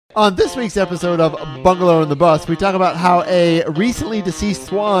On this week's episode of Bungalow on the Bus, we talk about how a recently deceased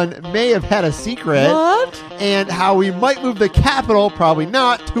swan may have had a secret. What? And how we might move the capital, probably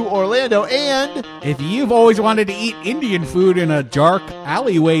not, to Orlando. And If you've always wanted to eat Indian food in a dark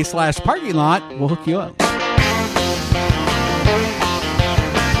alleyway / parking lot, we'll hook you up.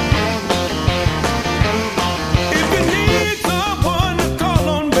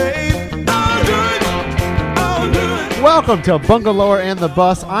 welcome to Bungalower and the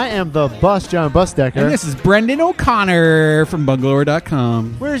Bus. I am the Bus, John Busdecker. And this is Brendan O'Connor from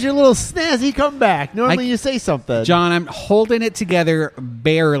Bungalower.com. Where's your little snazzy comeback? Normally you say something. John, I'm holding it together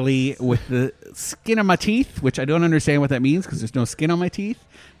barely with the skin on my teeth, which I don't understand what that means because there's no skin on my teeth.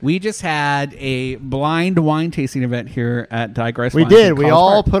 We just had a blind wine tasting event here at Digress We Wines did. in We College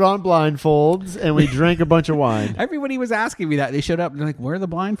all Park. put on blindfolds and we drank a bunch of wine. Everybody was asking me that. They showed up and they're like, where are the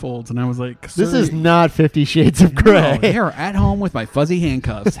blindfolds? And I was like, This "Sir, is not 50 Shades of Grey. no, they are at home with my fuzzy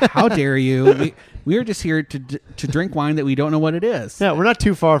handcuffs. How dare you? We are just here to drink wine that we don't know what it is. Yeah, we're not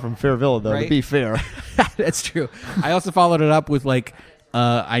too far from Fair Villa, though, to Right? be fair. That's true. I also followed it up with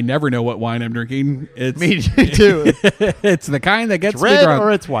I never know what wine I'm drinking. It's, Me too. It's the kind that gets It's me red drunk.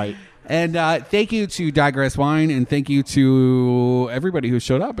 or it's white. And thank you to Digress Wine, and thank you to everybody who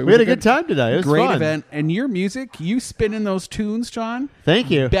showed up. It We was had a good time today. It was great fun. event. And your music, you spinning those tunes, John.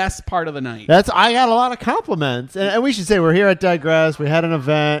 Thank you. Best part of the night. I got a lot of compliments, and we should say we're here at Digress. We had an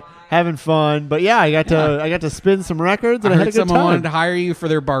event, having fun. But yeah, I got to spin some records, and I, I had a heard good someone wanted time. to hire you for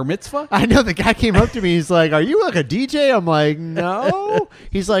their bar mitzvah. I know the guy came up to me. He's like, "Are you like a DJ?" I'm like, "No."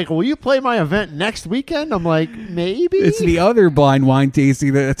 He's like, "Will you play my event next weekend?" I'm like, "Maybe." It's the other blind wine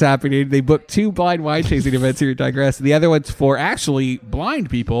tasting that's happening. They booked 2 blind wine tasting events here at Digress. The other one's for actually blind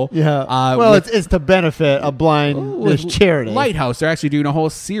people. Yeah. With- it's to benefit a blindness charity. Lighthouse. They're actually doing a whole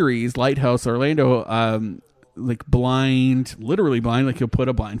series, Lighthouse Orlando, literally blind, like you'll put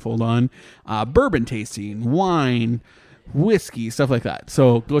a blindfold on, bourbon tasting, wine, whiskey, stuff like that.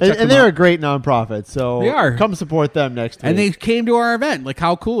 So go check them And they're out. a great nonprofit, so They are. come support them next week. And they came to our event. Like,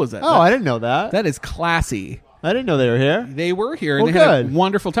 how cool is that? I didn't know that. That is classy. I didn't know they were here. They were here, and Well, they had a good.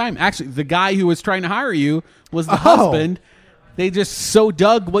 wonderful time. Actually, the guy who was trying to hire you was the Oh. husband. They just so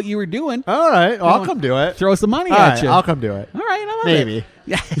dug what you were doing. All right, well, I'll come do it. Throw some money All at right, you. I'll come do it. All right, I love Maybe. it.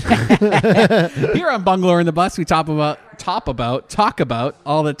 Yeah. Here on Bungalow in the Bus, we talk about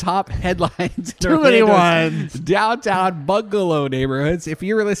all the top headlines. in Too many Orlando's ones. Downtown bungalow neighborhoods. If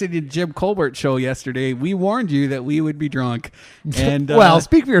you were listening to Jim Colbert's show yesterday, we warned you that we would be drunk. And Well,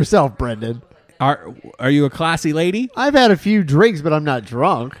 speak for yourself, Brendan. are you a classy lady I've had a few drinks, but I'm not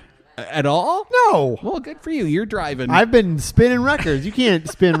drunk. at all? No. Well, good for you. You're driving. I've been spinning records. You can't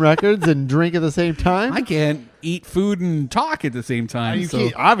spin records and drink at the same time. I can't eat food and talk at the same time. You so,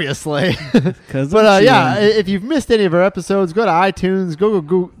 can't, obviously. 'cause But of yeah, Jim. if you've missed any of our episodes, go to iTunes,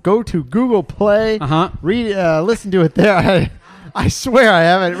 go to Google Play, read, listen to it there. I swear I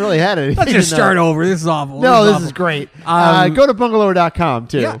haven't really had anything. Let's just in start there. over. This is awful. No, this awful. is great. Um, Go to bungalower.com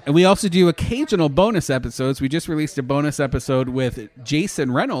too. Yeah, and we also do occasional bonus episodes. We just released a bonus episode with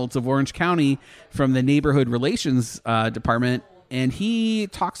Jason Reynolds of Orange County from the Neighborhood Relations Department, and he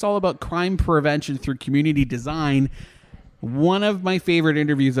talks all about crime prevention through community design. One of my favorite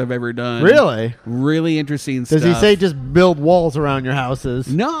interviews I've ever done. Really? Really interesting Does stuff. he say just build walls around your houses?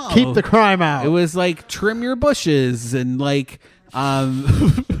 No. Keep the crime out. It was like trim your bushes and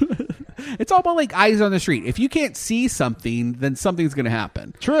it's all about like eyes on the street. If you can't see something, then something's going to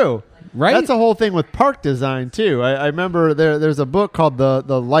happen. True. Right? That's a whole thing with park design too. I remember there's a book called the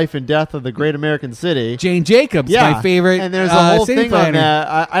Life and Death of the Great American City. Jane Jacobs, my favorite. And there's a whole city thing on planner.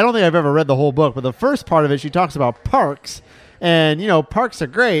 that. I don't think I've ever read the whole book, but the first part of it, she talks about parks. And, parks are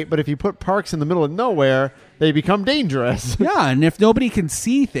great, but if you put parks in the middle of nowhere, they become dangerous. Yeah, and if nobody can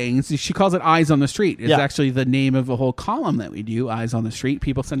see things, she calls it Eyes on the Street. It's Yeah. actually the name of a whole column that we do, Eyes on the Street.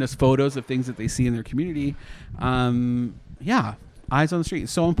 People send us photos of things that they see in their community. Yeah, Eyes on the Street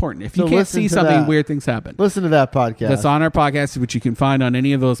is so important. If you So can't listen see to something, that. weird things happen. Listen to that podcast. That's on our podcast, which you can find on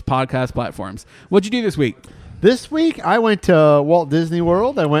any of those podcast platforms. What'd you do this week? This week, I went to Walt Disney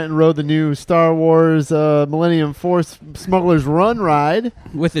World. I went and rode the new Star Wars Millennium Force Smuggler's Run ride.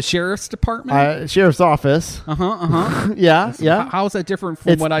 With the Sheriff's Department? Sheriff's Office. Yeah. How is that different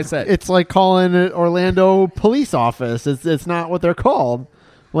from what I said? It's like calling it Orlando Police Office. It's not what they're called.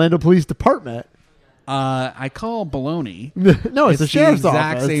 Orlando Police Department. I call baloney. No, it's the Sheriff's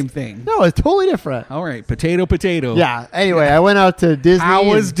exact Office. same thing. No, it's totally different. All right, potato. Yeah. Anyway, I went out to Disney. How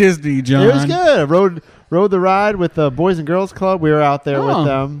was and Disney, John? It was good. I rode the ride with the Boys and Girls Club. We were out there Oh. with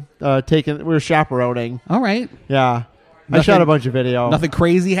them. We were chaperoning. All right. Yeah. I shot a bunch of video. Nothing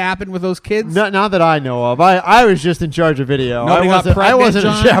crazy happened with those kids? Not that I know of. I was just in charge of video. Nobody got I pregnant, wasn't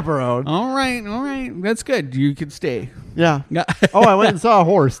John? a chaperone. All right. That's good. You can stay. Yeah. Yeah. Oh, I went and saw a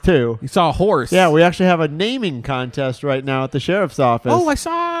horse too. You saw a horse. Yeah, we actually have a naming contest right now at the sheriff's office. Oh, I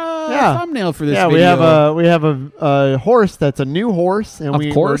saw a thumbnail for this Yeah, video. we have a horse that's a new horse, and Of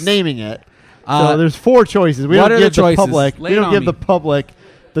we're course. naming it. So there's 4 choices. We what don't are the give the choices? public. Lay We it don't on give me. the public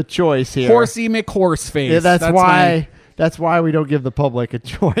the choice here. Horsey McHorseface. Yeah, that's why. my- That's why we don't give the public a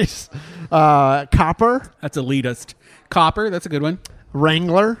choice. Copper, That's elitist. Copper. That's a good one.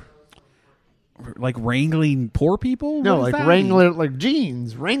 Wrangler. Like wrangling poor people? No, What does like that Wrangler, mean? like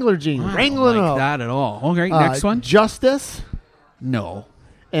jeans, Wrangler jeans, I Wrangling don't like up. that at all. Okay, next one. Justice No.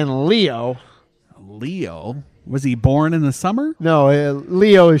 and Leo. Leo. Was he born in the summer? No,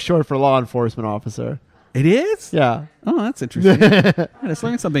 Leo is short for law enforcement officer. It is? Yeah. Oh, that's interesting. I just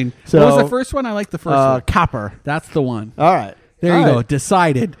learned something. So, what was the first one? I like the first one. Copper. That's the one. All right. There All you go. right.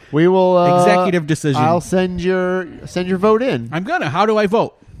 Decided. We will Executive decision. I'll send your vote in. I'm gonna. How do I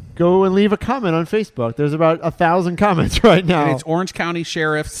vote? Go and leave a comment on Facebook. There's about 1,000 comments right now. And it's Orange County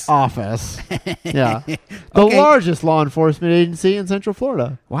Sheriff's. Office. Yeah. The Okay. largest law enforcement agency in Central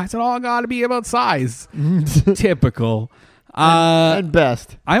Florida. Why's it all got to be about size? Typical. And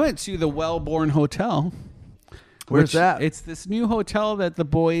best. I went to the Wellborn Hotel. Where's which- that? It's this new hotel that the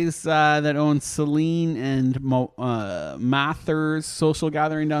boys that own Celine and Mathers Social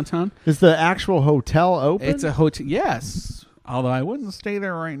Gathering downtown. Is the actual hotel open? It's a hotel. Yes. Although I wouldn't stay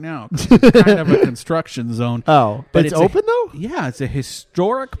there right now. 'Cause it's kind of a construction zone. Oh, but it's a- open though? Yeah, it's a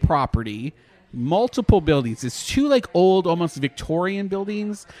historic property. Multiple buildings. It's 2 like old, almost Victorian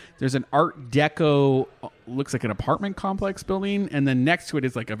buildings. There's an Art Deco, looks like an apartment complex building, and then next to it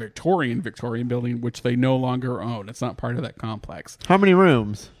is like a Victorian building, which they no longer own. It's not part of that complex. How many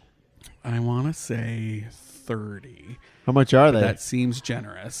rooms? I want to say 30. How much are they? That seems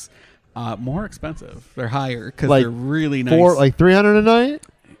generous. More expensive. They're higher because Like they're really nice. like 300 a night?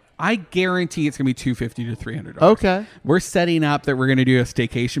 I guarantee it's going to be $250 to $300. Okay. We're setting up that we're going to do a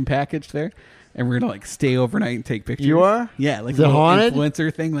staycation package there, and we're going to like stay overnight and take pictures. You are? Yeah, like Is a it little haunted?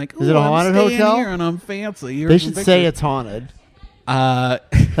 influencer thing. Like, Is it a "Ooh, I'm haunted staying hotel? Here and I'm fancy. Here's They some should say pictures." it's haunted. Uh,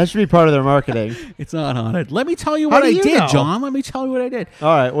 That should be part of their marketing. it's not haunted. Let me tell you How what do I you did, know? John. Let me tell you what I did. All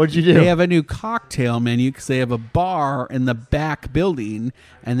right, what'd you do? They have a new cocktail menu because they have a bar in the back building,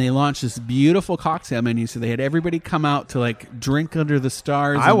 and they launched this beautiful cocktail menu. So they had everybody come out to like drink under the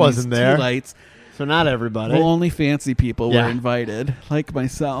stars. I and wasn't these there. Tea lights. So not everybody. Well, only fancy people Yeah. were invited, like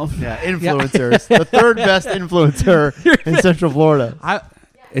myself. Yeah, influencers. The third best influencer in Central Florida.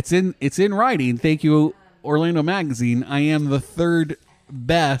 It's in writing. Thank you, Orlando Magazine. I am the third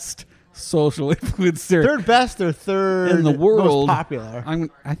best social influencer Third best or third in the world. most popular?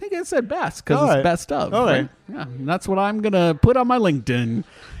 I think it said best because All it's right. best of. All right. Yeah, and that's what I'm gonna put on my LinkedIn.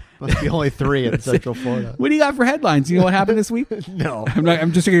 Must be only 3 in Central Florida. What do you got for headlines? You know what happened this week? No.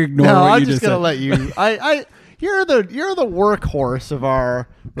 I'm just gonna ignore No, what I'm you just just gonna said. let you. You're the workhorse of our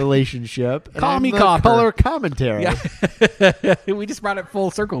relationship. and Call I'm me the Copper. color commentary. Yeah. We just brought it full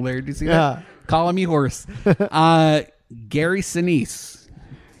circle there. Do you see Yeah. that? Calling me horse. Gary Sinise.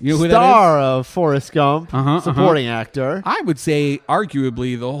 You know who that is? Star of Forrest Gump, Uh-huh, supporting actor. I would say,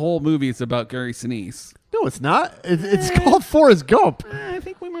 arguably, the whole movie is about Gary Sinise. No, it's not. It's called Forrest Gump. I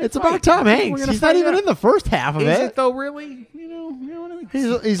think we might. It's fight. about Tom I think Hanks. we're gonna He's not fight even it in the first half of Is it. it though? Really? You know what I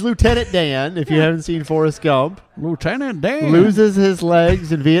mean? He's Lieutenant Dan. If you haven't seen Forrest Gump, Lieutenant Dan loses his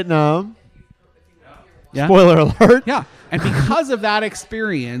legs in Vietnam. Yeah. Spoiler alert. Yeah, and because of that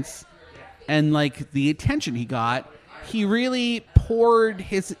experience and like the attention he got, he really poured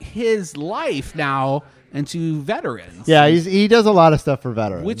his life now into veterans. Yeah, he does a lot of stuff for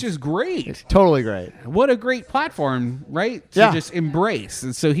veterans, which is great. totally great. What a great platform, right? To Yeah. just embrace.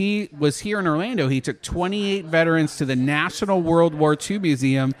 And so he was here in Orlando. He took 28 veterans to the National World War II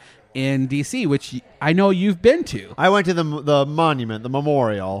Museum in D.C., which I know you've been to. I went to the monument, the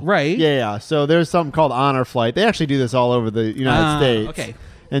memorial. Right. Yeah. So there's something called Honor Flight. They actually do this all over the United States. Okay.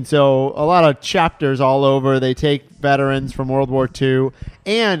 And so a lot of chapters all over. They take veterans from World War II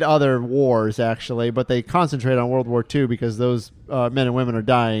and other wars, actually, but they concentrate on World War II because those men and women are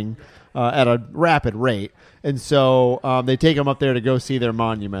dying at a rapid rate. And so they take them up there to go see their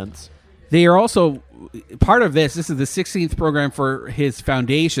monuments. They are also part of this. This is the 16th program for his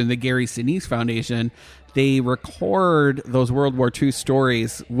foundation, the Gary Sinise Foundation. They record those World War II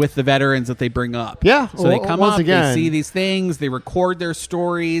stories with the veterans that they bring up. Yeah, So they well, come once up, again- they see these things, they record their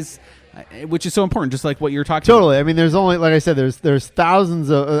stories, which is so important, just like what you're talking about. Totally. I mean, there's only, like I said, there's thousands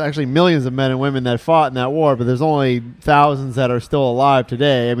of, actually millions of men and women that fought in that war, but there's only thousands that are still alive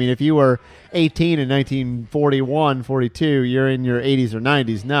today. I mean, if you were 18 in 1941, 42, you're in your 80s or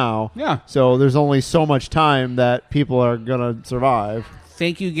 90s now. Yeah. So there's only so much time that people are going to survive.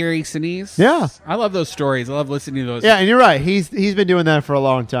 Thank you, Gary Sinise. Yeah. I love those stories. I love listening to those. Yeah, and you're right. He's been doing that for a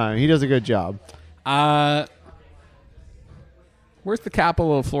long time. He does a good job. Where's the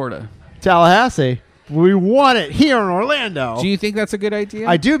capital of Florida? Tallahassee. We won it here in Orlando. Do you think that's a good idea?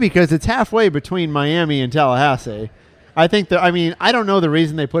 I do, because it's halfway between Miami and Tallahassee. I think that, I mean, I don't know the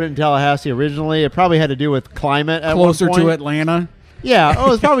reason they put it in Tallahassee originally. It probably had to do with climate at Closer one point. to Atlanta? Yeah.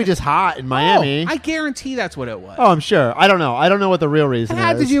 Oh, it's probably just hot in Miami. I guarantee that's what it was. Oh, I'm sure. I don't know. I don't know what the real reason It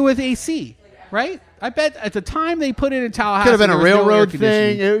had is. to do with AC, right? I bet at the time they put it in Tallahassee, Could have been a there was no air railroad thing.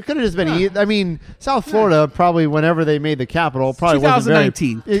 conditioning. It could have just been. Yeah. I mean, South Florida probably, whenever they made the capital, probably wasn't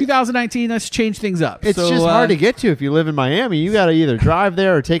 2019. very. 2019. Let's change things up. It's just hard to get to if you live in Miami. You got to either drive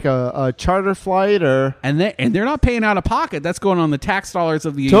there or take a charter flight or. And they're not paying out of pocket. That's going on the tax dollars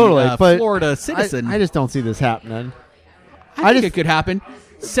of the But Florida citizen. I just don't see this happening. I think it could happen.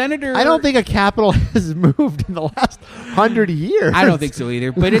 Senator, I don't think a capital has moved in the last 100 years. I don't think so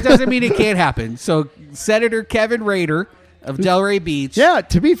either. But it doesn't mean it can't happen. So Senator Kevin Rader of Delray Beach. Yeah,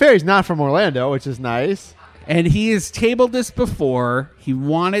 to be fair, he's not from Orlando, which is nice. And he has tabled this before. He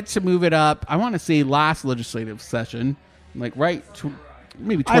wanted to move it up. I want to say last legislative session, like maybe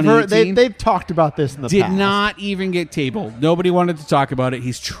 2018. I've heard they've talked about this in the Did past. not even get tabled. Nobody wanted to talk about it.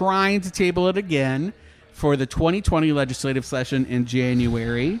 He's trying to table it again for the 2020 legislative session in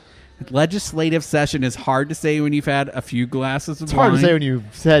January. Legislative session is hard to say when you've had a few glasses of It's hard wine. to say when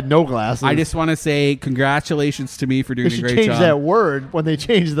you've had no glasses. I just want to say congratulations to me for they doing a should great change job. that word when they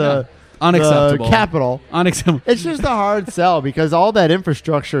change the Unacceptable. capital. Unacceptable. It's just a hard sell because all that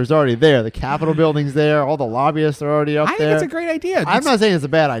infrastructure is already there. The Capitol building's there. All the lobbyists are already up I think there. it's a great idea. I'm not saying it's a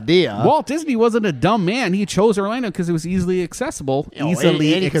bad idea. Walt Disney wasn't a dumb man. He chose Orlando because it was easily accessible. You know,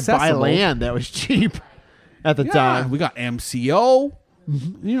 Easily and you could accessible. buy land that was cheap at the Yeah, time. we got MCO.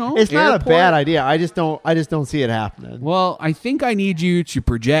 You know, It's not a airport. bad idea. I just don't see it happening. Well, I think I need you to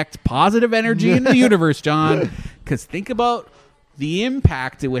project positive energy in the universe, John, because think about the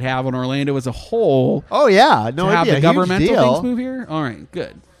impact it would have on Orlando as a whole. Oh yeah, no to have idea. the governmental Huge deal. things move here. All right,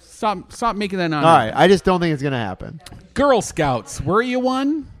 good. Stop making that non. All right, I just don't think it's going to happen. Girl Scouts, were you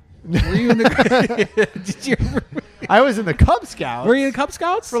one? Were you in the? Did you ever, I was in the Cub Scouts were you in the Cub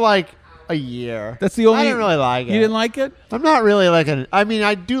Scouts? for like a year. That's the only. I didn't really like it. You didn't like it? I'm not really like an. I mean,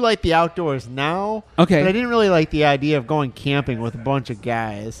 I do like the outdoors now. Okay. But I didn't really like the idea of going camping with a bunch of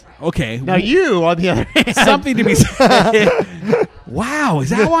guys. Okay. Now you, on the other hand, Something to be said. Wow, is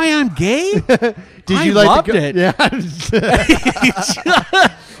that why I'm gay? did I you like loved to go, it. Yeah.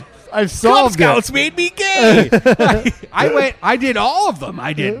 I've Cub solved Scouts it. made me gay. I did all of them.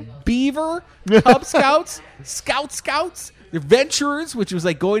 I did Beaver, Cub Scouts, Scouts, the Adventurers, which was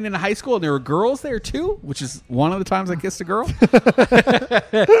like going into high school, and there were girls there too, which is one of the times I kissed a girl.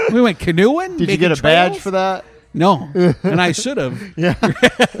 We went canoeing. Did you making get a badge trails. for that? No, and I should have. Yeah.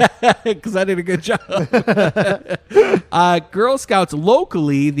 Because I did a good job. Girl Scouts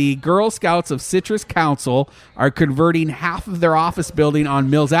locally, the Girl Scouts of Citrus Council are converting half of their office building on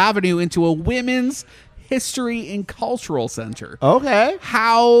Mills Avenue into a women's history and cultural center. Okay.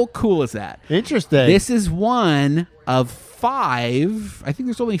 How cool is that? Interesting. This is one of 5. I think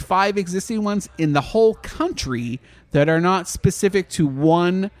there's only 5 existing ones in the whole country that are not specific to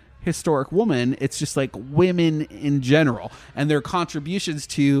one historic woman. It's just like women in general and their contributions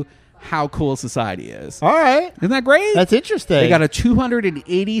to how cool society is. All right. Isn't that great? That's interesting. They got a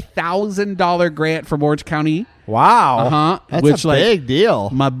 $280,000 grant from Orange County. Wow. That's Which, a like, big deal.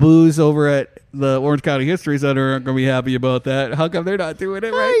 My boos over at the Orange County History Center aren't going to be happy about that. How come they're not doing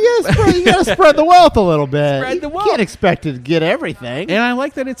it right? You got to spread the wealth a little bit. Spread the wealth. You can't expect to get everything. And I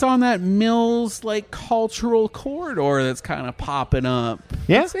like that it's on that Mills like cultural corridor that's kind of popping up.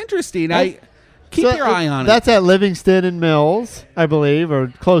 Yeah. It's interesting. Keep your eye on it. That's at Livingston and Mills, I believe, or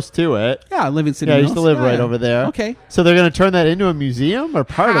close to it. Yeah, Livingston. Yeah, I Mills. used to live Yeah, right yeah. over there. Okay. So they're going to turn that into a museum or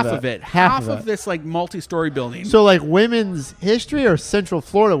part Half of it? Half of of this like multi-story building. So like women's history or Central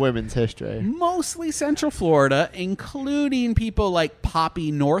Florida women's history? Mostly Central Florida, including people like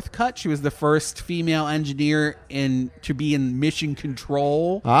Poppy Northcutt. She was the first female engineer to be in mission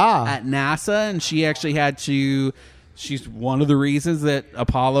control at NASA, and she actually had to. She's one of the reasons that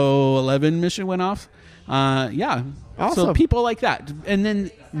Apollo 11 mission went off. Yeah. Awesome. So people like that. And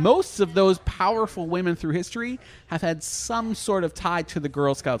then most of those powerful women through history have had some sort of tie to the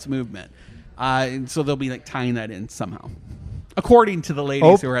Girl Scouts movement. And so they'll be like tying that in somehow. according to the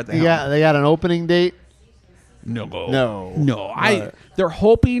ladies who were at the helm. Yeah, they got an opening date. No. They're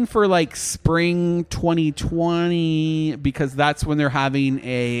hoping for like spring 2020 because that's when they're having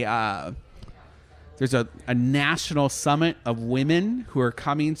there's a national summit of women who are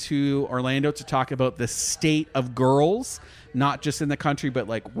coming to Orlando to talk about the state of girls, not just in the country but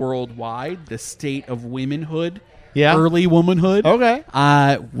like worldwide, the state of womanhood. Yeah. Early womanhood. Okay.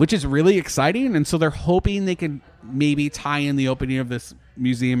 Which is really exciting, and so they're hoping they can maybe tie in the opening of this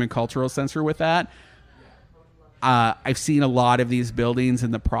museum and cultural center with that. I've seen a lot of these buildings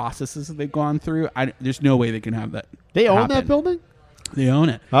and the processes that they've gone through. There's no way they can have that. They own happen. that building? They own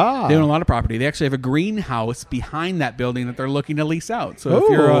it. Ah. They own a lot of property. They actually have a greenhouse behind that building that they're looking to lease out. So if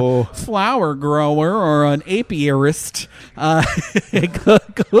you're a flower grower or an apiarist,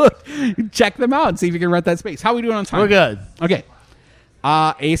 go check them out and see if you can rent that space. How are we doing on time? We're good. Okay.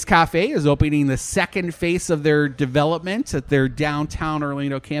 Ace Cafe is opening the second phase of their development at their downtown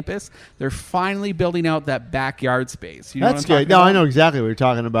Orlando campus. They're finally building out that backyard space. You know That's what I'm good. talking about? I know exactly what you're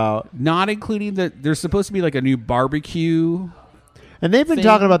talking about. Not including there's supposed to be like a new barbecue. And they've been thing.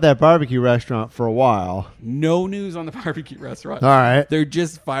 talking about that barbecue restaurant for a while. No news on the barbecue restaurant. All right. They're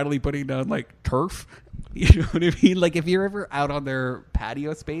just finally putting down like turf. You know what I mean? Like if you're ever out on their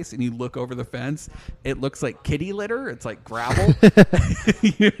patio space and you look over the fence, it looks like kitty litter. It's like gravel.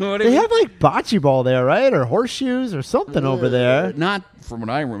 You know what I They mean? have like bocce ball there, right? Or horseshoes or something over there. Not from what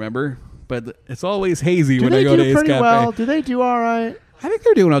I remember, but it's always hazy Do when they I go to do Ace pretty Cafe. well? Do they do all right? I think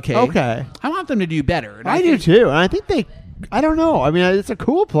they're doing okay. Okay. I want them to do better. And I do think too. And I think I don't know. I mean, it's a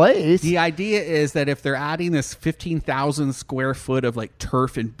cool place. The idea is that if they're adding this 15,000 square foot of like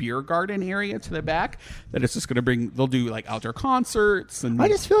turf and beer garden area to the back, that it's just going to they'll do like outdoor concerts and I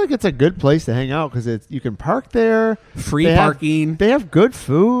just feel like it's a good place to hang out because you can park there. free They parking They have good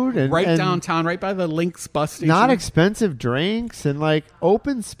food and right and downtown, right by the Lynx bus station. not expensive drinks and like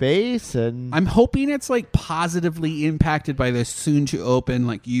open space and I'm hoping it's like positively impacted by the soon to open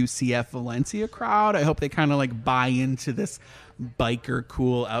like UCF Valencia crowd. I hope they kind of like buy into this biker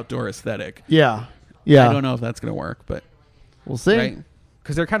cool outdoor aesthetic. yeah. I don't know if that's going to work, but We'll see. right?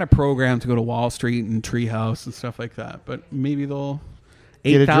 Because they're kind of programmed to go to Wall Street and Treehouse and stuff like that. But maybe they'll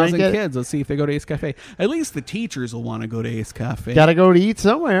Get a 8,000 drink kids. Let's see if they go to Ace Cafe. At least the teachers will want to go to Ace Cafe. Got to go to eat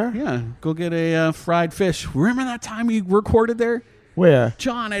somewhere. Yeah, go get a fried fish. Remember that time we recorded there? Where?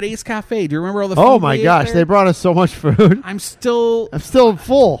 John at Ace Cafe. Do you remember all the food Oh my we ate gosh, there? they brought us so much food. I'm still I'm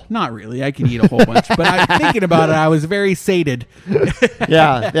full. not really. I could eat a whole bunch, but I'm thinking about it. I was very sated.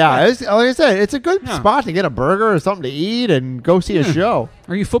 Yeah. Like I said, it's a good Yeah. spot to get a burger or something to eat and go see a show.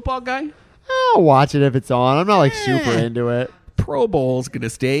 Are you a football guy? I'll watch it if it's on. I'm not like super into it. Pro Bowl's gonna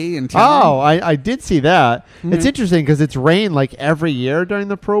stay in town. Oh, I did see that. It's interesting because it's rained like every year during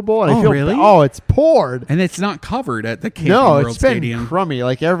the Pro Bowl. And I Oh, feel, really? Oh, it's poured. And it's not covered at the Camping No, World it's been Stadium. crummy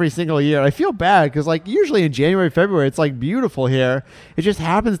like every single year. I feel bad because like usually in January, February, it's like beautiful here. It just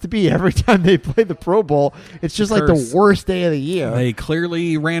happens to be every time they play the Pro Bowl, it's just like Curse. the worst day of the year. They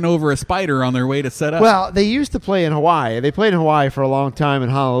clearly ran over a spider on their way to set up. Well, they used to play in Hawaii. They played in Hawaii for a long time in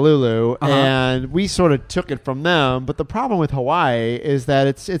Honolulu, and we sort of took it from them. But the problem with Hawaii is that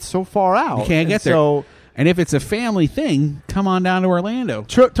it's so far out. you can't get And there. So and if it's a family thing, come on down to Orlando.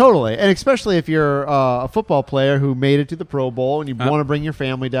 totally, and especially if you're a football player who made it to the Pro Bowl and you want to bring your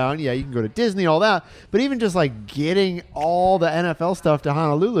family down, yeah, you can go to Disney, all that. But even just like getting all the NFL stuff to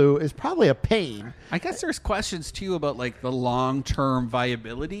Honolulu is probably a pain. I guess there's questions too about like the long-term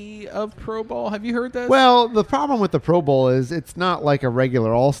viability of Pro Bowl. Have you heard this? Well, the problem with the Pro Bowl is it's not like a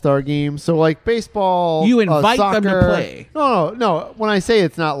regular All-Star game. So like baseball, You invite them to soccer- play. No. When I say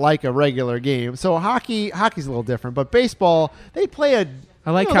it's not like a regular game, so hockey's a little different. But baseball, they play a.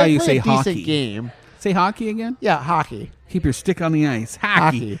 I like they how you play say a decent hockey. game. Say hockey again. Yeah, hockey. Keep your stick on the ice.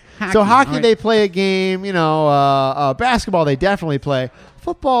 Hockey. So hockey, All right. they play a game. Basketball, they definitely play.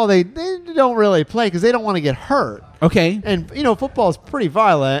 Football, they don't really play because they don't want to get hurt. Okay. And football is pretty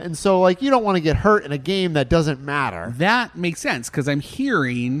violent, and so like you don't want to get hurt in a game that doesn't matter. That makes sense because I'm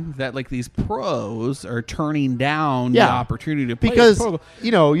hearing that like these pros are turning down the Yeah. opportunity to play Because Pro Bowl.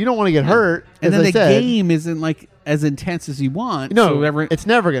 you don't want to get hurt. And as then I the said. game isn't like as intense as you want. No, so it's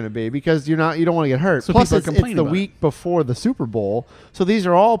never going to be because you don't want to get hurt. So Plus, people are it's complaining the about week before the Super Bowl, so these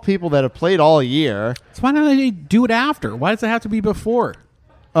are all people that have played all year. So why don't they do it after? Why does it have to be before?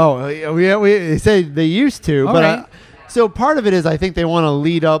 Oh, yeah, they say they used to, All but right. so part of it is I think they want to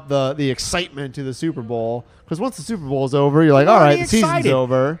lead up the excitement to the Super Bowl because once the Super Bowl is over, you're like, all right, already the season's excited.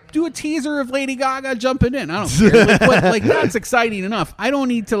 over. Do a teaser of Lady Gaga jumping in. I don't care. Like that's exciting enough. I don't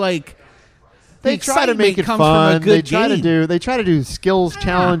need to like. They the try to make it excitement comes from a fun. good They try game. to do skills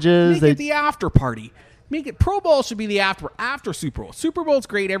challenges. Make They it the after party. Make it Pro Bowl should be the after Super Bowl. Super Bowl's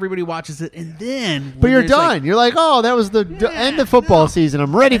great, everybody watches it, and then But you're done. You're like, oh, that was the end of football season.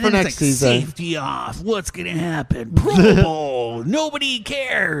 I'm ready for next season. Safety off. What's gonna happen? Pro Bowl. Nobody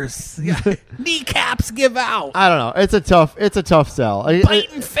cares. Kneecaps give out. I don't know. It's a tough sell.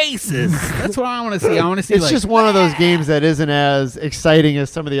 Biting faces. That's what I want to see. I want to see. It's just one of those games that isn't as exciting as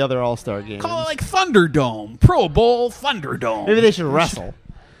some of the other All-Star games. Call it like Thunderdome. Pro Bowl Thunderdome. Maybe they should wrestle.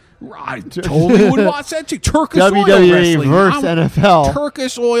 I totally would watch that too. Turkish oil WWE wrestling versus NFL.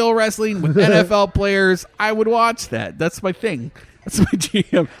 Turkish oil wrestling with NFL players. I would watch that. That's my thing. That's my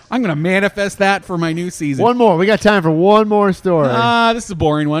GM. I'm going to manifest that for my new season. One more. We got time for one more story. This is a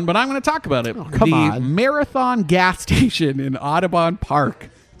boring one, but I'm going to talk about it. Come on. Marathon gas station in Audubon Park.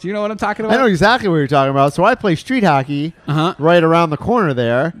 Do you know what I'm talking about? I know exactly what you're talking about. So I play street hockey right around the corner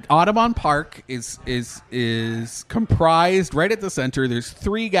there. Audubon Park is comprised right at the center. There's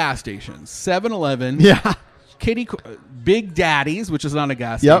 3 gas stations: 7-Eleven, Big Daddy's, which is not a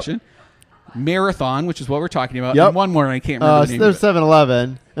gas station, Marathon, which is what we're talking about, and one more, and I can't remember the name. There's 7-Eleven,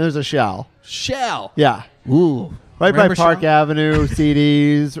 and there's a Shell. Yeah. Ooh. Right Remember by Park Shell? Avenue,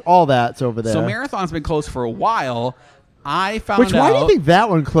 CDs, all that's over there. So Marathon's been closed for a while. I found Why do you think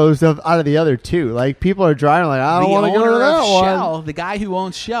that one closed out of the other two? Like, people are driving like, I don't want to go to that one. Shell, the guy who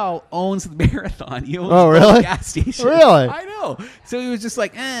owns Shell owns the Marathon. He owns really? gas station. Really? I know. So he was just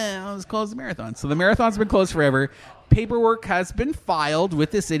like, I'll just close the Marathon. So the Marathon's been closed forever. Paperwork has been filed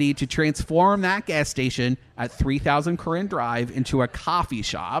with the city to transform that gas station at 3000 Corinne Drive into a coffee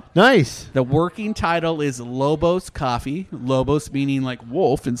shop. Nice. The working title is Lobos Coffee. Lobos meaning like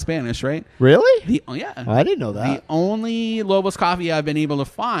wolf in Spanish, right? Really? Yeah. I didn't know that. The only Lobos Coffee I've been able to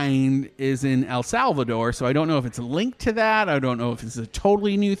find is in El Salvador, so I don't know if it's linked to that. I don't know if it's a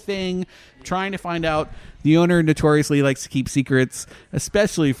totally new thing. I'm trying to find out. The owner notoriously likes to keep secrets,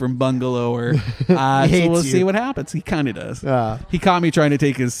 especially from Bungalower. So we'll see what happens. He kind of does. He caught me trying to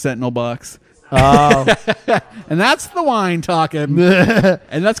take his Sentinel bucks. Oh. And that's the wine talking.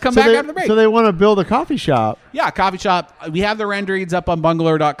 And let's come back after the break. So they want to build a coffee shop. Yeah, coffee shop. We have the renderings up on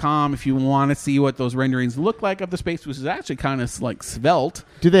bungalow.com if you want to see what those renderings look like of the space, which is actually kind of like svelte.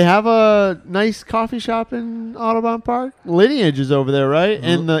 Do they have a nice coffee shop in Audubon Park? Lineage is over there, right?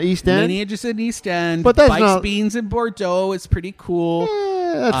 In the East End? Lineage is in East End. But that's Bike's not... Beans in Bordeaux. It's pretty cool.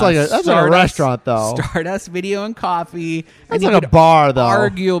 That's like a restaurant, though. Stardust Video and Coffee. That's like a bar, though.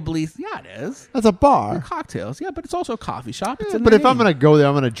 Arguably, yeah, it is. That's a bar. They're cocktails, yeah, but it's also a coffee shop. It's but if I'm going to go there,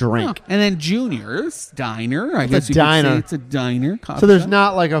 I'm going to drink. And then Junior's Diner. I guess you could say it's a diner. So there's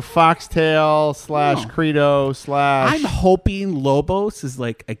not like a Foxtail / Credo / I'm hoping Lobos is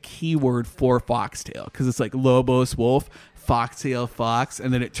like a keyword for Foxtail because it's like Lobos Wolf, Foxtail Fox,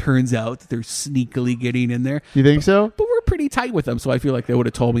 and then it turns out that they're sneakily getting in there. You think so? But we're pretty tight with them, so I feel like they would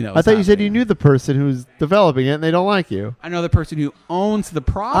have told me that was I thought you said happening. you knew the person who's developing it and they don't like you. I know the person who owns the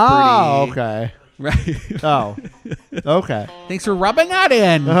property. Oh, okay. Right. Oh, okay. Thanks for rubbing that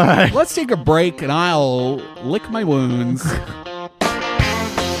in. All right. Let's take a break and I'll lick my wounds.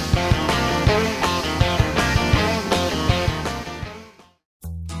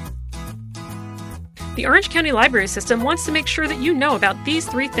 The Orange County Library System wants to make sure that you know about these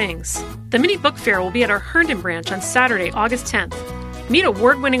 3 things. The mini book fair will be at our Herndon branch on Saturday, August 10th. Meet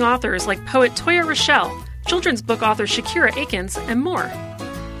award-winning authors like poet Toya Rochelle, children's book author Shakira Akins, and more.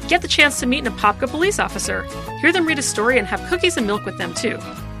 Get the chance to meet an Apopka police officer, hear them read a story, and have cookies and milk with them, too.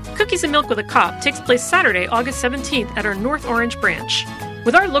 Cookies and Milk with a Cop takes place Saturday, August 17th at our North Orange branch.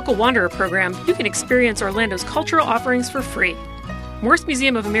 With our Local Wanderer program, you can experience Orlando's cultural offerings for free. Morse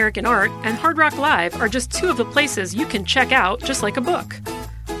Museum of American Art and Hard Rock Live are just 2 of the places you can check out just like a book.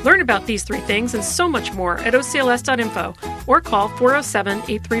 Learn about these 3 things and so much more at ocls.info or call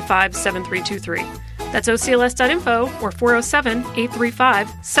 407-835-7323. That's ocls.info or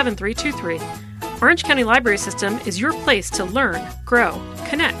 407-835-7323. Orange County Library System is your place to learn, grow,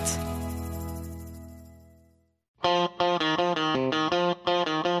 connect.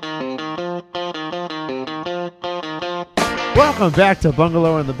 Welcome back to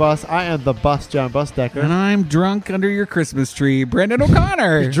Bungalow and the Bus. I am the Bus, John Busdecker. And I'm drunk under your Christmas tree, Brendan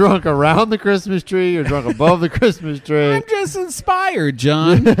O'Connor. You're drunk around the Christmas tree. You're drunk above the Christmas tree. I'm just inspired,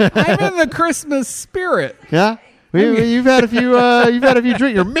 John. I'm in the Christmas spirit. Yeah? You've had a few. You've had a few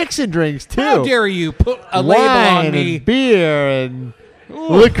drinks. You're mixing drinks too. How dare you put a Wine label on me? and beer and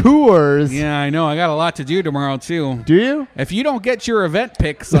liqueurs. Yeah, I know. I got a lot to do tomorrow too. Do you? If you don't get your event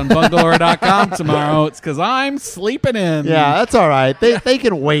picks on bungalow.com tomorrow, it's because I'm sleeping in. Yeah, that's all right. They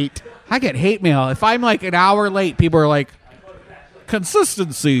can wait. I get hate mail. If I'm like an hour late, people are like,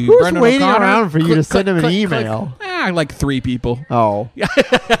 consistency. Who's Brendan waiting O'Connor, around for you to send them an click, email? Like 3 people. Oh.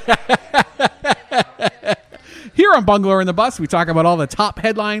 Here on Bungalow in the Bus, we talk about all the top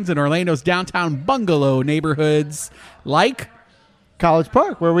headlines in Orlando's downtown bungalow neighborhoods, like College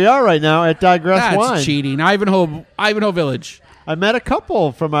Park, where we are right now at Digress that's Wine. cheating. Ivanhoe Village. I met a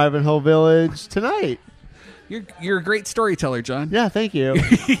couple from Ivanhoe Village tonight. You're a great storyteller, John. Yeah, thank you.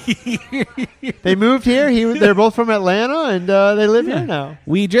 They moved here. They're both from Atlanta, and they live here now.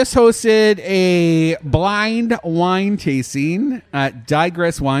 We just hosted a blind wine tasting at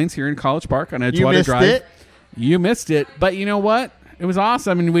Digress Wines here in College Park on Edgewater Drive. It? You missed it, but you know what? It was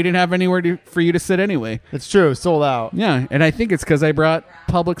awesome, and we didn't have anywhere for you to sit anyway. It's true. Sold out. Yeah, and I think it's because I brought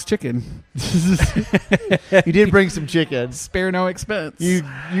Publix chicken. You did bring some chicken. Spare no expense.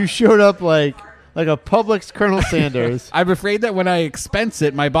 You showed up like a Publix Colonel Sanders. I'm afraid that when I expense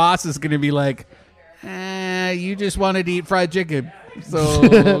it, my boss is going to be like, you just wanted to eat fried chicken,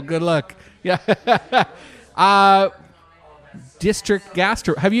 so good luck. Yeah. District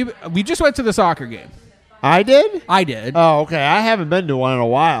Gastro. We just went to the soccer game. I did? I did. Oh, okay. I haven't been to one in a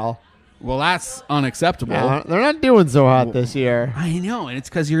while. Well, that's unacceptable. Yeah, they're not doing so hot this year. I know, and it's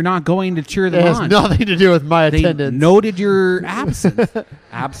because you're not going to cheer It them has on. nothing to do with my They attendance. noted your absence.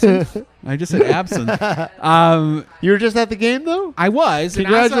 Absence? I just said absence. You were just at the game, though? I was. And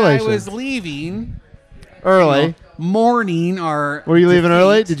as I Congratulations. was leaving, Early. mourning our Were you leaving defeat.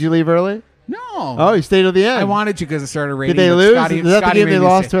 early? Did you leave early? No. Oh, you stayed till the end. I wanted to because I started rating. Did they but lose? Scotty, Is that Scotty the game made they me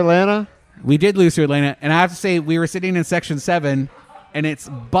lost stay. to Atlanta? We did lose to Atlanta, and I have to say we were sitting in section 7, and it's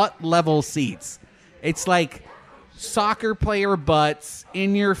butt level seats. It's like soccer player butts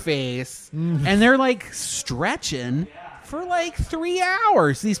in your face, and they're like stretching for like 3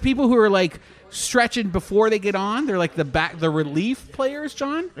 hours. These people who are like stretching before they get on, they're like the relief players,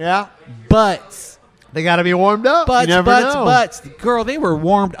 John. Yeah. Butts, They got to be warmed up. butts, you never butts, know. butts. Girl, they were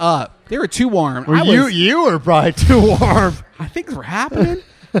warmed up. They were too warm. You were probably too warm. I think things were happening.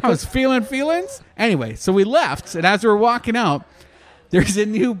 I was feeling feelings. Anyway, so we left, and as we were walking out, there's a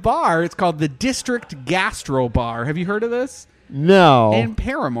new bar. It's called the District Gastro Bar. Have you heard of this? No. In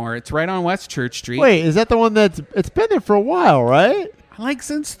Paramore. It's right on West Church Street. Wait, is that the one it's been there for a while, right? Like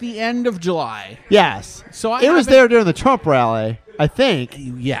since the end of July. Yes. So it was there during the Trump rally, I think.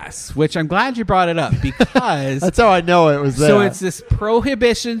 Yes, which I'm glad you brought it up because That's how I know it was there. so it's this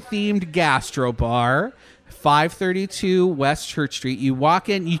prohibition-themed gastro bar. 532 West Church Street. You walk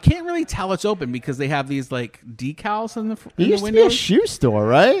in, you can't really tell it's open because they have these like decals in the It used to be windows. a shoe store,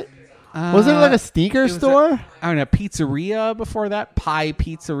 right? Wasn't it like a sneaker store? A pizzeria before that, Pie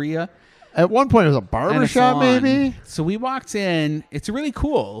Pizzeria. At one point, it was a And barber a shop, salon. maybe. So we walked in. It's really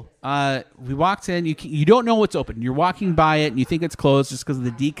cool. We walked in. You don't know what's open. You're walking by it and you think it's closed just because of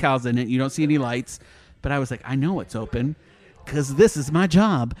the decals in it. You don't see any lights. But I was like, I know it's open because this is my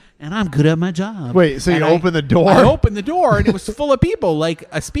job and I'm good at my job. Wait, so you And opened the door? I opened the door and it was full of people, like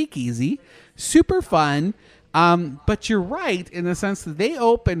a speakeasy. Super fun. But you're right in the sense that they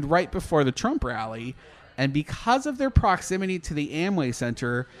opened right before the Trump rally. And because of their proximity to the Amway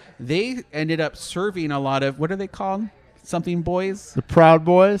Center, they ended up serving a lot of, what are they called? Something boys? The Proud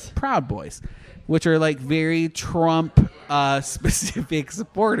Boys. Proud Boys, which are like very Trump specific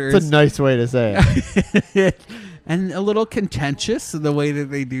supporters. It's a nice way to say it. And a little contentious in the way that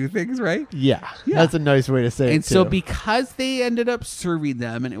they do things, right? Yeah, that's a nice way to say it. And so too. because they ended up serving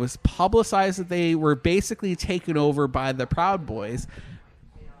them and it was publicized that they were basically taken over by the Proud Boys,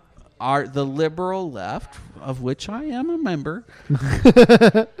 the liberal left, of which I am a member,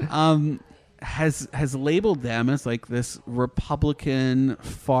 has labeled them as like this Republican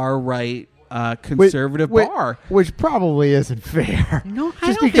far right conservative bar. Which probably isn't fair. No, I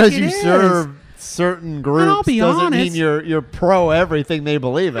Just don't because think you it is. serve certain groups I'll be doesn't honest. mean you're pro everything they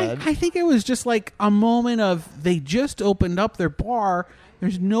believe in. I think it was just like a moment of they just opened up their bar.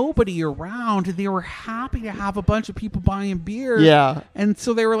 There's nobody around. They were happy to have a bunch of people buying beer. Yeah. And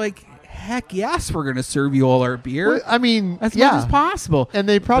so they were like, heck yes, we're going to serve you all our beer. Well, I mean, as yeah. much as possible. And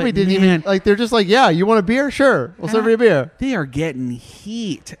they probably But didn't man, even like. They're just like, yeah, you want a beer? Sure, we'll serve you a beer. They are getting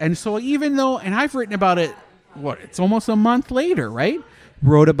heat. And so even though, and I've written about it, it's almost a month later, right?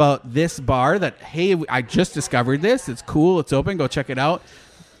 Wrote about this bar that, hey, I just discovered this. It's cool. It's open. Go check it out.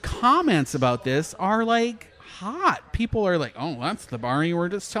 Comments about this are like hot. People are like, oh, that's the bar you were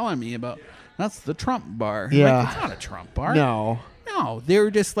just telling me about. That's the Trump bar. Yeah. Like, it's not a Trump bar. No. No, they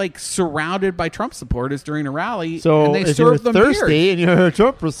were just like surrounded by Trump supporters during a rally. So and they if you're served them thirsty beer. and you're a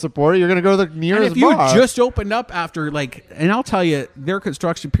Trump supporter, you're going to go to the And nearest if you bar. just opened up after like, and I'll tell you, their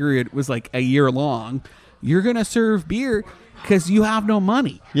construction period was like a year long. You're going to serve beer because you have no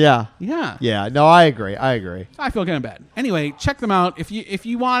money. Yeah. Yeah. Yeah. No, I agree. I feel kind of bad. Anyway, check them out. If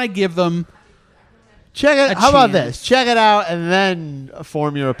you want to give them Check it. a How about chance. this? Check it out and then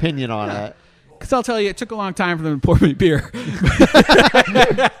form your opinion on it. Because I'll tell you, it took a long time for them to pour me beer.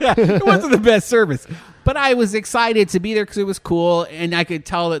 It wasn't the best service. But I was excited to be there because it was cool, and I could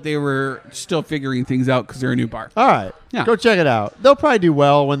tell that they were still figuring things out because they're a new bar. All right. Yeah. Go check it out. They'll probably do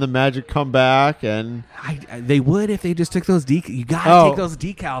well when the Magic come back, and They would if they just took those decals. You got to take those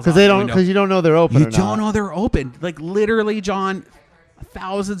decals off. because you don't know they're open. You or don't not. know they're open. Like, literally, John,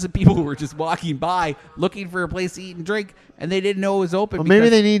 thousands of people were just walking by looking for a place to eat and drink, and they didn't know it was open. Well, maybe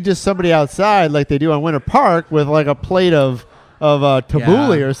they need just somebody outside like they do on Winter Park with like a plate of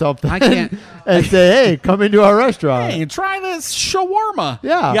tabbouleh Yeah. or something. I can't- and say, hey, come into our restaurant. Hey, try this shawarma.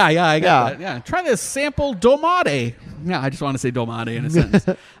 Yeah. I got Yeah. that. Yeah, try this sample domate. Yeah, I just want to say domate in a sentence.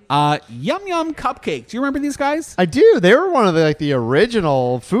 Yum Yum Cupcake. Do you remember these guys? I do. They were one of the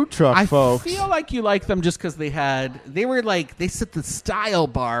original food truck I folks. feel like you like them just because they set the style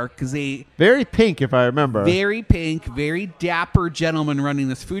bar because they Very pink, if I remember. very pink, very dapper gentleman running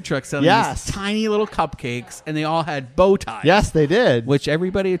this food truck selling Yes. these tiny little cupcakes, and they all had bow ties. Yes, they did. Which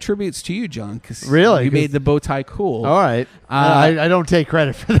everybody attributes to you, John, because Really? you 'Cause- made the bow tie cool. All right. I don't take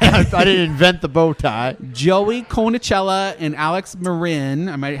credit for that. I didn't invent the bow tie. Joey Conicella and Alex Marin.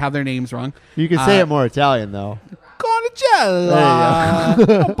 I might have their names wrong. You can say it more Italian, though.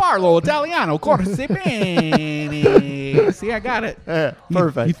 Conicella. Parlo Italiano. Corse bene. See, I got it.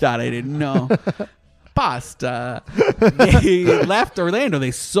 Perfect. You thought I didn't know. Pasta. They left Orlando.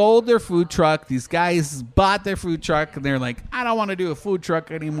 They sold their food truck. These guys bought their food truck, and they're like, I don't want to do a food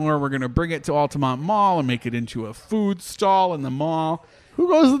truck anymore. We're going to bring it to Altamont Mall and make it into a food stall in the mall. Who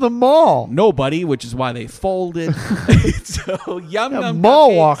goes to the mall? Nobody, which is why they folded. So Yum Yum Mall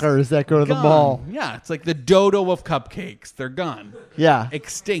Cupcakes, walkers that go to the gone. mall. Yeah, it's like the dodo of cupcakes. They're gone. Yeah.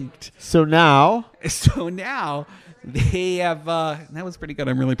 Extinct. So now, So now they have that was pretty good.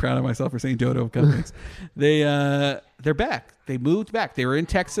 I'm really proud of myself for saying dodo of cupcakes. They're back. They moved back. They were in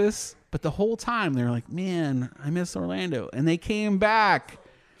Texas, but the whole time they were like, man, I miss Orlando. And they came back.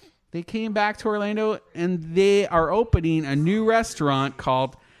 They came back to Orlando, and they are opening a new restaurant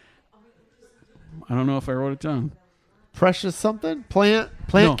called, I don't know if I wrote it down. Precious something? Plant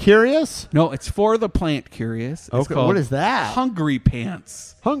No. Curious? No, it's for the plant curious. It's Okay, called what is that? Hungry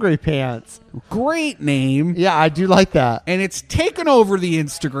Pants. Hungry Pants. Great name. Yeah, I do like that. And it's taken over the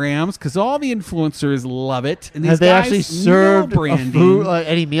Instagrams because all the influencers love it. And these Have they guys actually served know branding. a food,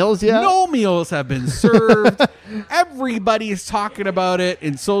 any meals yet? No meals have been served. Everybody is talking about it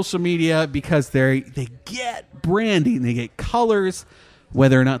in social media because they get branding, they get colors,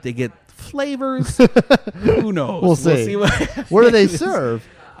 whether or not they get flavors. Who knows? We'll see. What do they serve?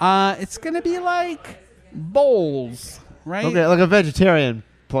 It's going to be like bowls, right? Okay, like a vegetarian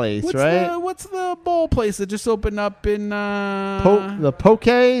place, right? What's the bowl place that just opened up in The Poke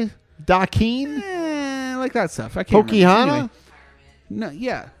Dakin? like that stuff. I can't remember. Pokehana? Anyway. No,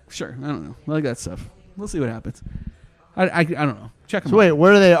 yeah, sure. I don't know. I like that stuff. We'll see what happens. I don't know. Check them So out. wait,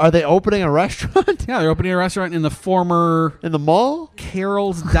 where are they? Are they opening a restaurant Yeah, they're opening a restaurant in the former in the mall?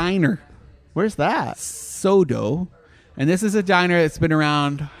 Carol's Diner, Where's that? Sodo, and this is a diner that's been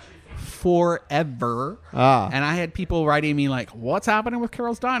around forever. Ah, And I had people writing me like, "What's happening with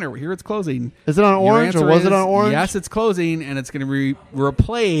Carol's Diner? We hear it's closing." is it on Your Orange or answer was it is, on Orange? Yes, it's closing, and it's going to be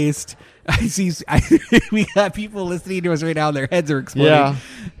replaced. I see. We got people listening to us right now; their heads are exploding. Yeah.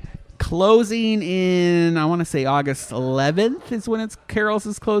 Closing in, I want to say August 11th is when Carol's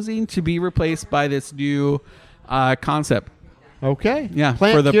is closing, to be replaced by this new concept. Okay. Yeah,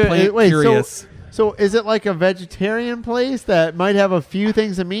 for the plant curious. So is it like a vegetarian place that might have a few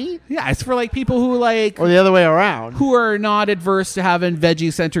things of meat, Yeah, it's for like people who like or the other way around? who are not adverse to having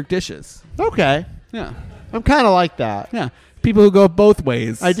veggie centric dishes. Okay, Yeah, I'm kind of like that. yeah. People who go both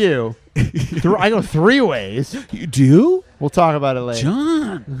ways. I do. I go 3 ways. You do? We'll talk about it later.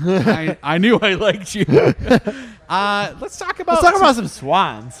 John, I knew I liked you. Let's talk about. Let's talk about some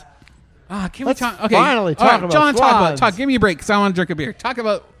swans. Can let's we talk? Okay, finally All talk right, about John. swans. Talk. Give me a break because I want to drink a beer. Talk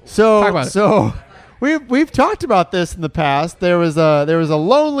about it. So we've talked about this in the past. There was a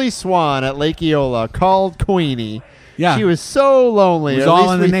lonely swan at Lake Eola called Queenie. Yeah. She was so lonely. It was At all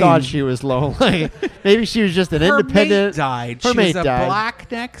least in the we name. thought she was lonely. Maybe she was just an Her independent. mate died. Her She mate was a died.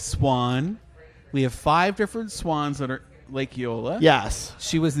 black-neck swan. We have 5 different swans that are Lake Eola. Yes,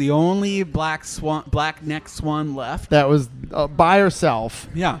 She was the only black-neck swan left. that was by herself.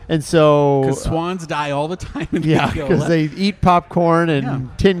 Yeah. And so Because swans die all the time in yeah, Lake because Eola. they eat popcorn and Yeah.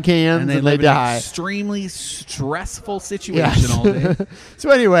 tin cans and they and live they in an die. extremely stressful situation Yes. all day. So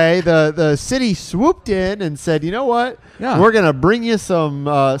anyway, the city swooped in and said, "You know what? Yeah. We're gonna bring you some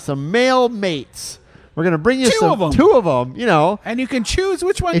male mates. We're gonna bring you two of them. You know, And you can choose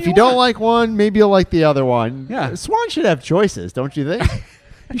which one if you you don't want. like one, maybe you'll like the other one. Yeah. Swan should have choices, don't you think?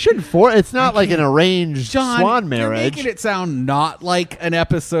 You shouldn't it's not like an arranged John, swan you're marriage. making it sound not like an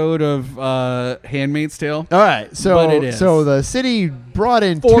episode of Handmaid's Tale. All right, But so it is. the city brought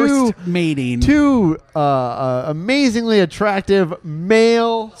in Forced mating. two amazingly attractive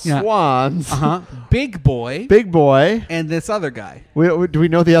male Yeah. swans. Big Boy Big Boy. and this other guy. Do we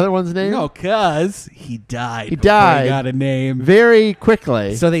know the other one's name? No, because he died. He before died. He got a name. Very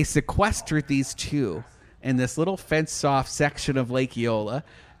quickly. So they sequestered these two in this little fenced-off section of Lake Eola,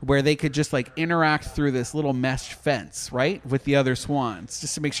 where they could just like interact through this little mesh fence, right, with the other swans,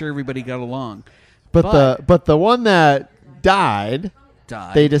 just to make sure everybody got along. But the one that died,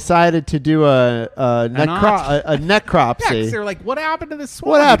 they decided to do a necropsy. Yeah, 'cause they're like, what happened to this swan?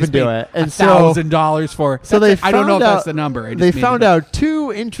 What We happened just to paid it? And $1,000 for. So they I don't know if found that's out- the number. I just They made found it up. out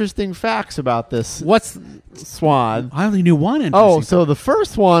two interesting facts about this What's? swan. I only knew one. Oh, so the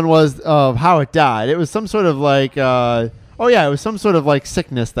first one was of how it died. It was some sort of like, it was some sort of like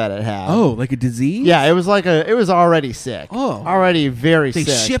sickness that it had. like a disease. Yeah, it was already sick. Oh. Already very They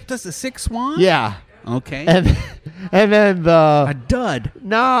sick. shipped us a sick swan. Yeah. Okay. And then a dud.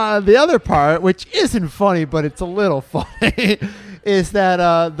 the other part, which isn't funny, but it's a little funny, is that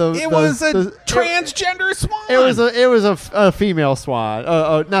It was a transgender swan. It was a female swan.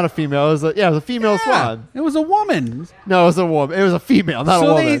 Not a female. It was a female swan. It was a woman. No, it was a woman. It was a female, not a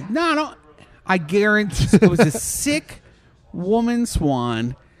woman. No. I guarantee it was a sick woman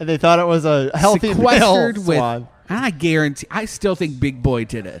swan And they thought it was a healthy male sequestered with. swan. And I guarantee. I still think Big Boy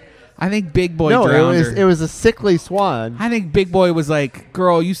did it. I think Big Boy No, drowned her. it was a sickly swan. I think Big Boy was like,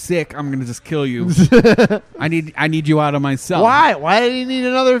 "Girl, you sick? I'm gonna just kill you. I need you out of my cell." Why? Why did he need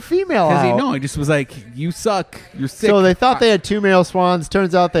another female? Because he just was like, "You suck. You're sick." So they thought they had two male swans.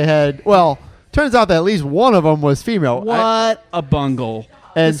 Turns out that at least one of them was female. What a bungle!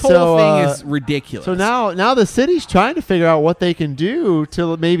 And this whole so, thing is ridiculous. So now the city's trying to figure out what they can do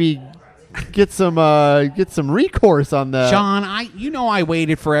to maybe get some recourse on the. John, I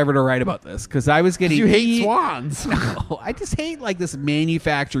waited forever to write about this because I was getting. You hate swans. No, I just hate like this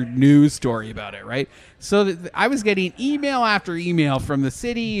manufactured news story about it, right? So I was getting email after email from the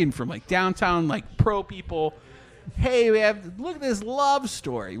city and from like downtown, like pro people. Hey, look at this love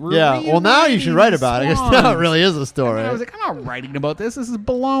story. We're Well, now you should write about it because now it swans. really is a story. And I was like, I'm not writing about this. This is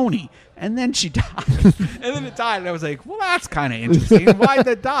baloney. And then she died. And then it died. And I was like, well, that's kind of interesting. Why'd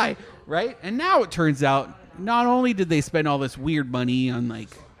that die? Right? And now it turns out not only did they spend all this weird money on like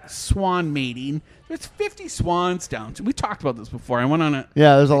swan mating, there's 50 swans down. We talked about this before. I went on a.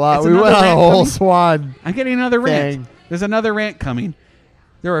 Yeah, there's a lot. It's We went another on a rant whole coming. swan. I'm getting another rant. Dang. There's another rant coming.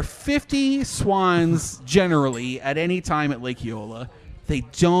 There are 50 swans generally at any time at Lake Eola. They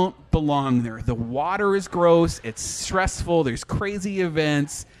don't belong there. The water is gross. It's stressful. There's crazy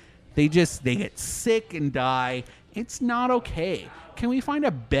events. They get sick and die. It's not okay. Can we find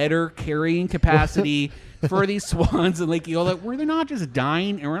a better carrying capacity for these swans in Lake Eola where they're not just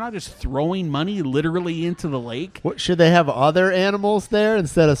dying and we're not just throwing money literally into the lake? What, should they have other animals there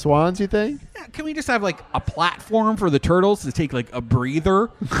instead of swans, you think? Yeah, can we just have like a platform for the turtles to take like a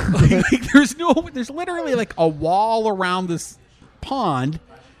breather? like there's literally like a wall around this pond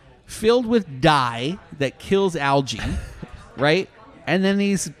filled with dye that kills algae, right? And then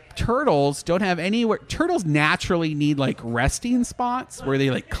these turtles don't have anywhere. Turtles naturally need like resting spots where they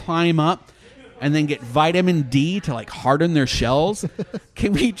like climb up and then get vitamin D to like harden their shells.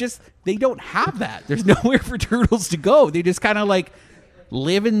 Can we just, they don't have that. There's nowhere for turtles to go. They just kind of like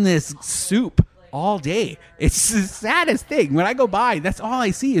live in this soup all day. It's the saddest thing. When I go by, that's all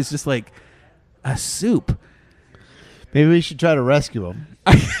I see is just like a soup. Maybe we should try to rescue them.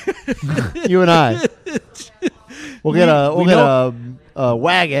 You and I. We'll get a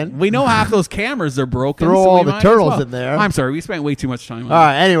wagon. We know half those cameras are broken. Throw so all we the might as turtles well. in there. I'm sorry, we spent way too much time on All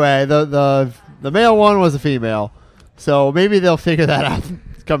right. Anyway, the male one was a female, so maybe they'll figure that out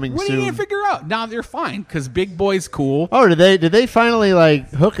coming What soon. are you gonna figure out? Now they're fine because Big Boy's cool. Oh, did they finally like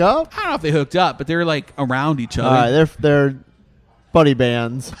hook up? I don't know if they hooked up, but they're like around each other. All right, they're buddy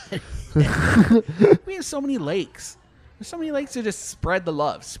bands. We have so many lakes. There's so many lakes to just spread the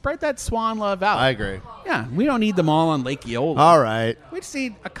love. Spread that swan love out. agree. Yeah, we don't need them all on Lake Eola. All right, We just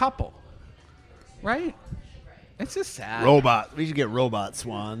need a couple. Right? It's just sad. robot. We should get robot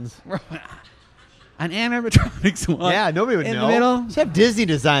swans. An animatronic swan. Yeah, nobody would in know. the middle. Just have Disney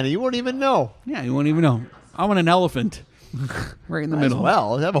design it. You won't even know. Yeah, you won't even know. I want an elephant. Right in the Might as middle.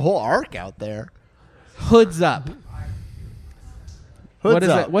 well, have a whole arc out there. Hoods up. Hoods What is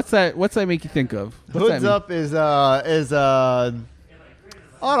up. that? What's that make you think of? What's Hoods that up is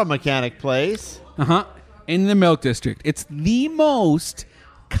auto mechanic place. In the Milk District. It's the most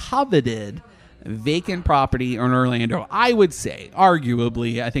coveted vacant property in Orlando. I would say,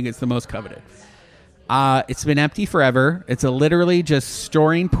 arguably, I think it's the most coveted. It's been empty forever. It's literally just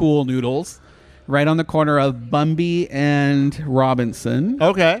storing pool noodles right on the corner of Bumby and Robinson.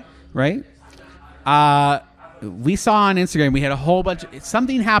 Okay. Right? We saw on Instagram, we had a whole bunch.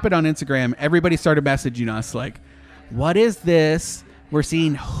 Something happened on Instagram. Everybody started messaging us like, what is this? We're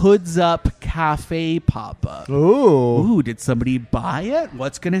seeing Hoods Up Cafe pop up. Ooh, did somebody buy it?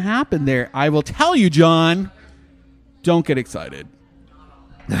 What's going to happen there? I will tell you, John. Don't get excited.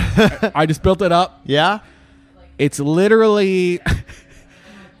 I just built it up. Yeah? It's literally,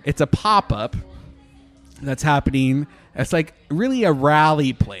 it's a pop-up that's happening. It's like really a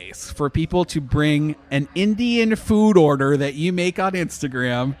rally place for people to bring an Indian food order that you make on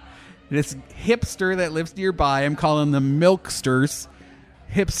Instagram. This hipster that lives nearby, I'm calling them Milksters,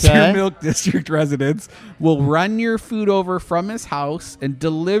 hipster Milk District residents, will run your food over from his house and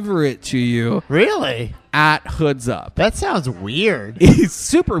deliver it to you. Really? At Hoods Up. That sounds weird. It's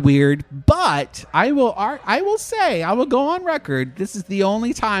super weird, but I will say, I will go on record, this is the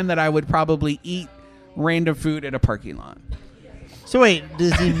only time that I would probably eat random food at a parking lot. So wait,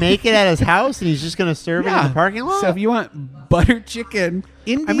 does he make it at his house and he's just going to serve it in the parking lot? So if you want butter chicken,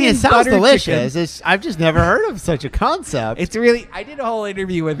 Indian it sounds butter delicious. chicken, I've just never heard of such a concept. it's really, I did a whole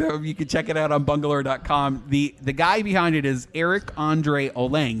interview with him. You can check it out on bungalow.com. The guy behind it is Eric Andre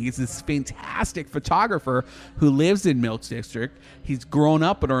Oleng. He's this fantastic photographer who lives in Milk District. He's grown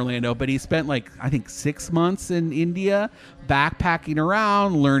up in Orlando, but he spent I think 6 months in India backpacking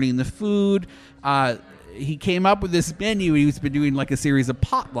around, learning the food. He came up with this menu. He's been doing a series of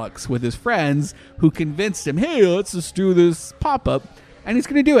potlucks with his friends who convinced him, hey, let's just do this pop-up. And he's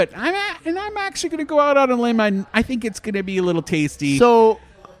going to do it. I'm actually going to go out on a limb. I think it's going to be a little tasty. So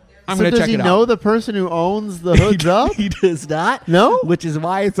I'm going to check it out. Does he know the person who owns the Hoods Up? He does not. No? Which is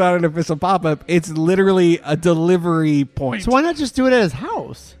why it's not an official pop-up. It's literally a delivery point. So why not just do it at his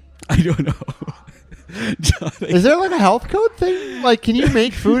house? I don't know. John, is there a health code thing? Can you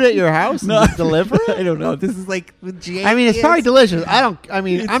make food at your house and just deliver it? I don't know. This is with Jay. It's probably delicious.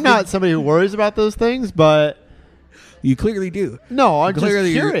 I'm not somebody who worries about those things, but you clearly do. No, I'm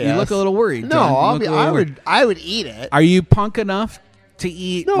clearly just curious. You look a little worried. No, John. I would eat it. Are you punk enough to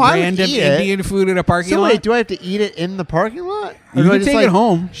eat random Indian food in a parking lot? Wait, do I have to eat it in the parking lot? Or you can take it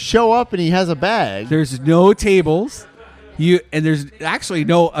home. Show up and he has a bag. There's no tables. And there's actually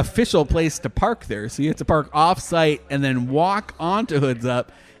no official place to park there. So you have to park off-site and then walk onto Hoods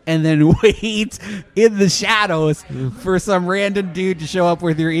Up and then wait in the shadows for some random dude to show up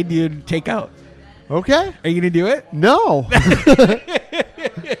with your Indian takeout. Okay. Are you going to do it? No.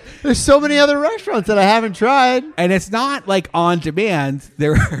 There's so many other restaurants that I haven't tried. And it's not on demand.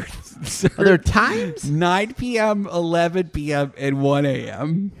 There are times? 9 p.m., 11 p.m., and 1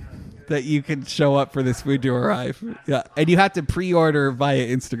 a.m. that you can show up for this food to arrive. Yeah. And you have to pre-order via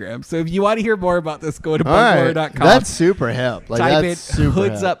Instagram. So if you want to hear more about this, go to bungalow.com. That's super hip. Type in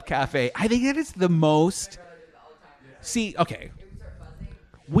Hoods Up Cafe. I think that is the most... See, okay.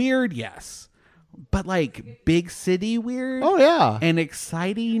 Weird, yes. But big city weird. Oh, yeah. And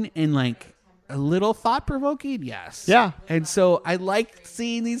exciting and a little thought-provoking, yes. Yeah. And so I like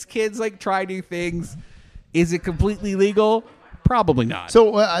seeing these kids try new things. Is it completely legal? Probably not.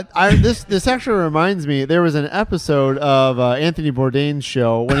 So this actually reminds me. There was an episode of Anthony Bourdain's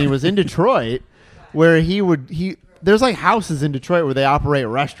show when he was in Detroit, where there's houses in Detroit where they operate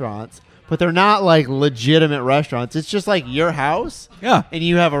restaurants, but they're not legitimate restaurants. It's just your house, yeah, and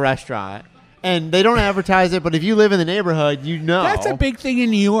you have a restaurant, and they don't advertise it. But if you live in the neighborhood, that's a big thing in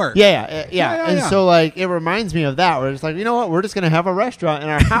New York. Yeah. So it reminds me of that. Where it's you know what, we're just gonna have a restaurant in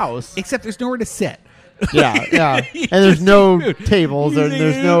our house, except there's nowhere to sit. Yeah. And there's no tables, or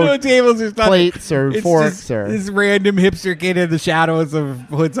there's no tables, there's plates or forks, or this random hipster kid in the shadows of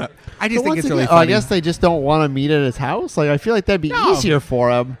Hoods Up. I just think it's really funny. I guess they just don't want to meet at his house. I feel like that'd be easier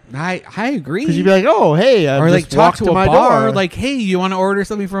for him. I agree. Because you'd be oh, hey, or just talk to my a bar. door. Hey, you want to order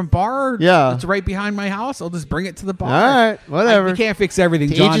something from a bar? Yeah, it's right behind my house. I'll just bring it to the bar. All right, whatever. You can't fix everything,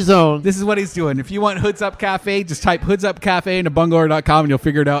 to John. each his own. This is what he's doing. If you want Hoods Up Cafe, just type Hoods Up Cafe into bungalow.com and you'll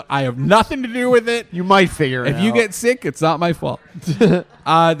figure it out. I have nothing to do with it. You might figure it out. If you get sick, it's not my fault.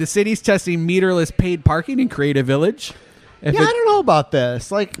 The city's testing meterless paid parking in Creative Village. I don't know about this.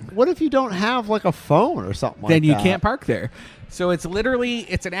 What if you don't have a phone or something then you can't park there. So it's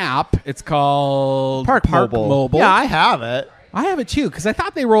an app. It's called Park Mobile. Yeah, I have it. I have it too because I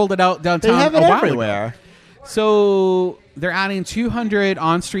thought they rolled it out downtown. They have it everywhere. So they're adding 200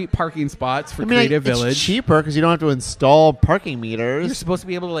 on-street parking spots for Creative Village. It's cheaper because you don't have to install parking meters. You're supposed to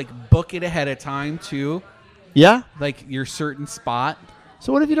be able to book it ahead of time too. Yeah, your certain spot.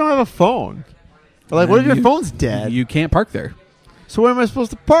 So what if you don't have a phone? Or like, what if your phone's dead? You can't park there. So where am I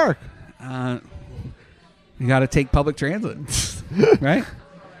supposed to park? You got to take public transit, right?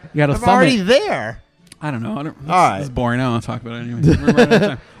 You got to I'm thumb already it. there. I don't know. All right. This is boring. I don't want to talk about it anyway. We're running out of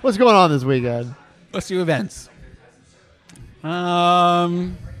time. What's going on this weekend? Let's do events.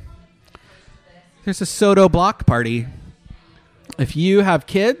 There's a Soto block party. If you have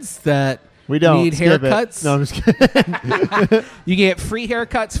kids that We don't need skip haircuts, it. No, I'm just kidding. you get free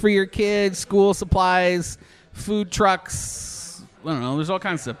haircuts for your kids, school supplies, food trucks. I don't know. There's all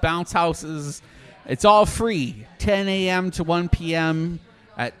kinds of stuff. Bounce houses. It's all free. 10 a.m. to 1 p.m.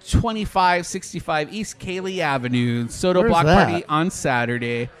 at 2565 East Cayley Avenue. Soto Where's block that? party on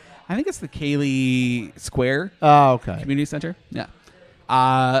Saturday. I think it's the Cayley Square Oh, okay. Community Center. Yeah.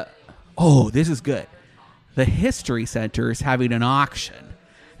 This is good. The History Center is having an auction,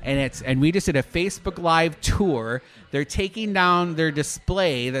 and we just did a Facebook Live tour. They're taking down their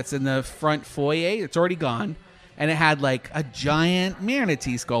display that's in the front foyer. It's already gone, and it had like a giant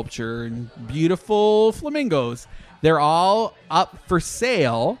manatee sculpture and beautiful flamingos. They're all up for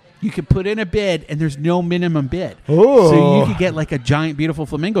sale. You can put in a bid, and there's no minimum bid. Ooh. So you could get like a giant, beautiful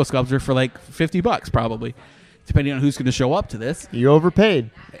flamingo sculpture for like $50 probably, depending on who's going to show up to this. You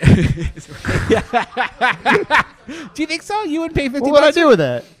overpaid. Do you think so? You would pay $50? What would I do with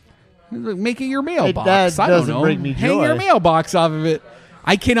that? Make it your mailbox. That I don't doesn't know. bring me Hang your joy. mailbox off of it.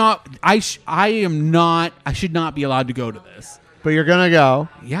 I cannot. I should not be allowed to go to this. But you're going to go.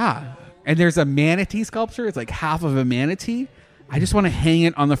 Yeah. And there's a manatee sculpture. It's like half of a manatee. I just want to hang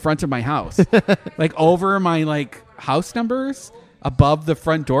it on the front of my house. Like over my like house numbers above the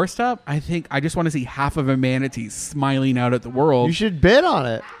front doorstep. I think I just want to see half of a manatee smiling out at the world. You should bid on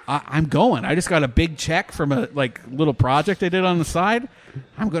it. I'm going. I just got a big check from a like little project I did on the side.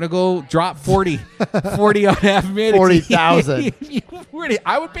 I'm going to go drop 40 on half manatee. 40,000.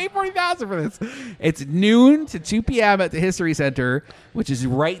 I would pay 40,000 for this. It's noon to 2 p.m. at the History Center, which is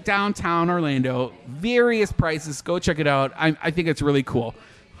right downtown Orlando. Various prices. Go check it out. I think it's really cool.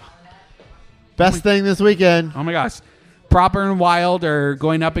 Best thing this weekend. Oh my gosh. Proper and Wild are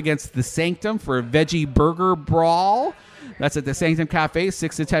going up against the Sanctum for a veggie burger brawl. That's at the Sanctum Cafe,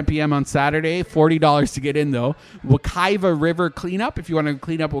 6 to 10 p.m. on Saturday. $40 to get in, though. Wakaiva River cleanup. If you want to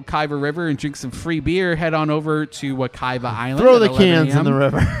clean up Wakaiva River and drink some free beer, head on over to Wakaiva Island. Throw at the 11 cans in a.m. the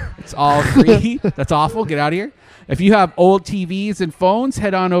river. It's all free. That's awful. Get out of here. If you have old TVs and phones,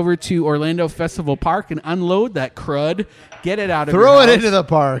 head on over to Orlando Festival Park and unload that crud. Get it out of your Throw it house. into the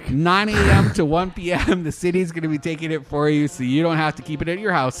park. 9 a.m. to 1 p.m. The city's going to be taking it for you, so you don't have to keep it at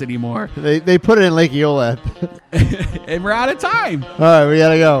your house anymore. They put it in Lake Eola. And we're out of time. All right, we got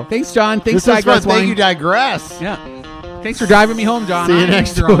to go. Thanks, John. Thanks, This was fun. Digress Wine. Thank you, Digress. Yeah. Thanks for driving me home, John. See you I'm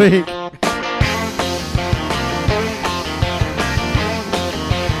next drunk. week.